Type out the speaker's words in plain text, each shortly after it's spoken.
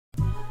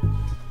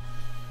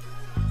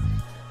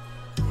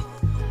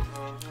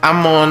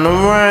I'm on the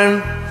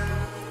run,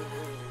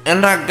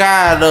 and I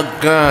got a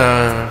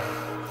gun.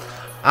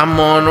 I'm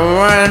on the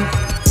run,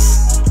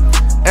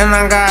 and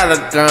I got a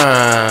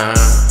gun.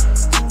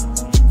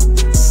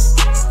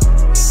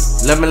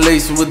 Let me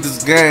lace you with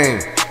this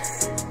game.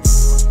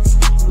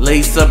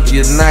 Lace up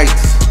your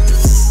nights.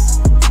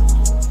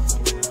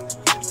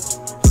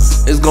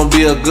 It's gonna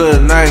be a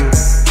good night.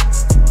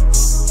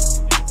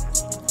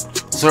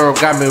 Syrup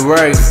got me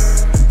right.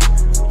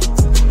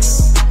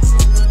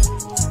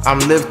 I'm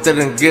lifted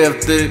and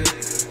gifted.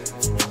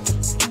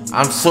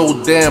 I'm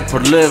so damn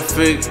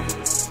prolific.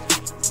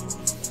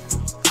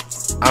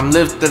 I'm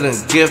lifted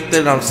and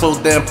gifted. I'm so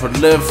damn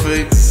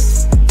prolific.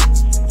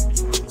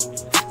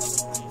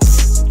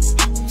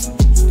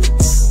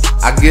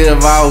 I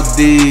give out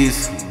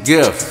these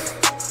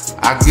gifts.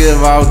 I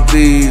give out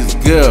these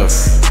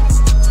gifts.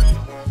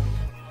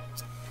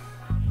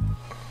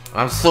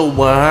 I'm so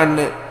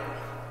 100.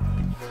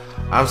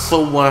 I'm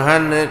so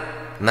 100.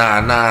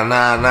 Nah,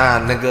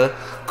 nigga.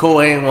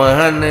 Cole ain't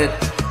 100.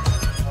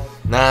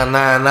 Nah,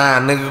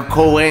 nigga.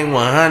 Cole ain't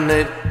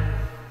 100.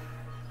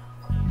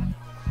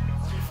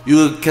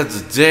 You could catch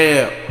a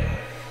jab.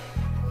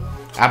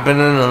 I've been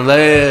in the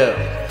lab.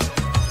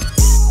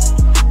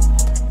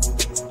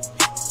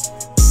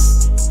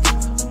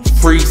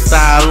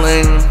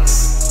 Freestyling.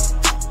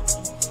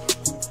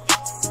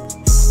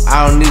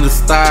 I don't need a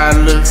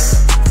stylist.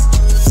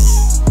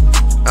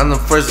 I'm the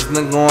first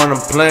nigga on the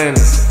planet.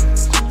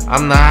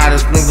 I'm the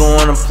hottest nigga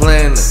on the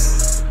planet.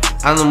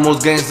 I'm the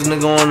most gangster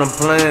nigga on the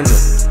planet.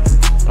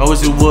 I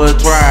wish you would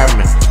try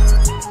me,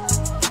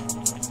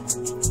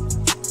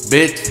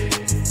 bitch.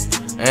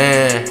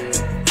 And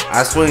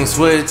I swing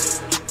switch.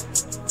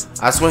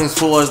 I swing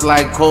swords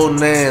like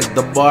Conan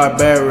the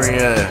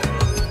Barbarian.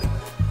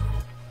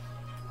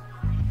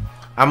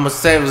 I'm a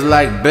savage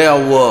like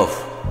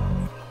Beowulf.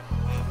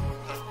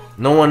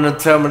 No one to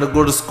tell me to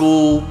go to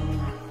school.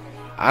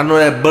 I know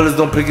that bullets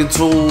don't pick your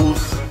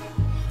tools.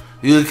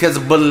 You can catch a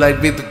bullet like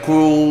Victor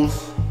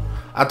Cruz.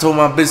 I told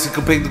my bitch she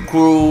could pick the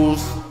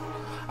cruise.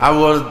 I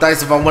roll the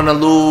dice if I wanna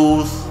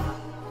lose.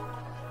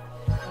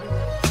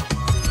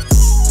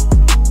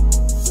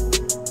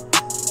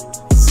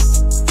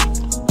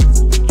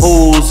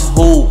 Who's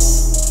who?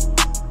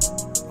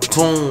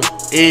 Tune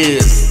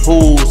is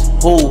who's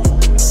who?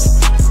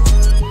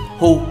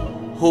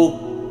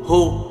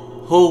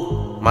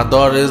 Who? My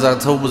daughter is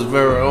October's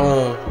very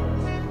own.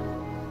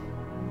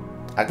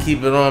 I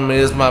keep it on me,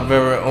 it's my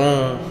very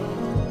own.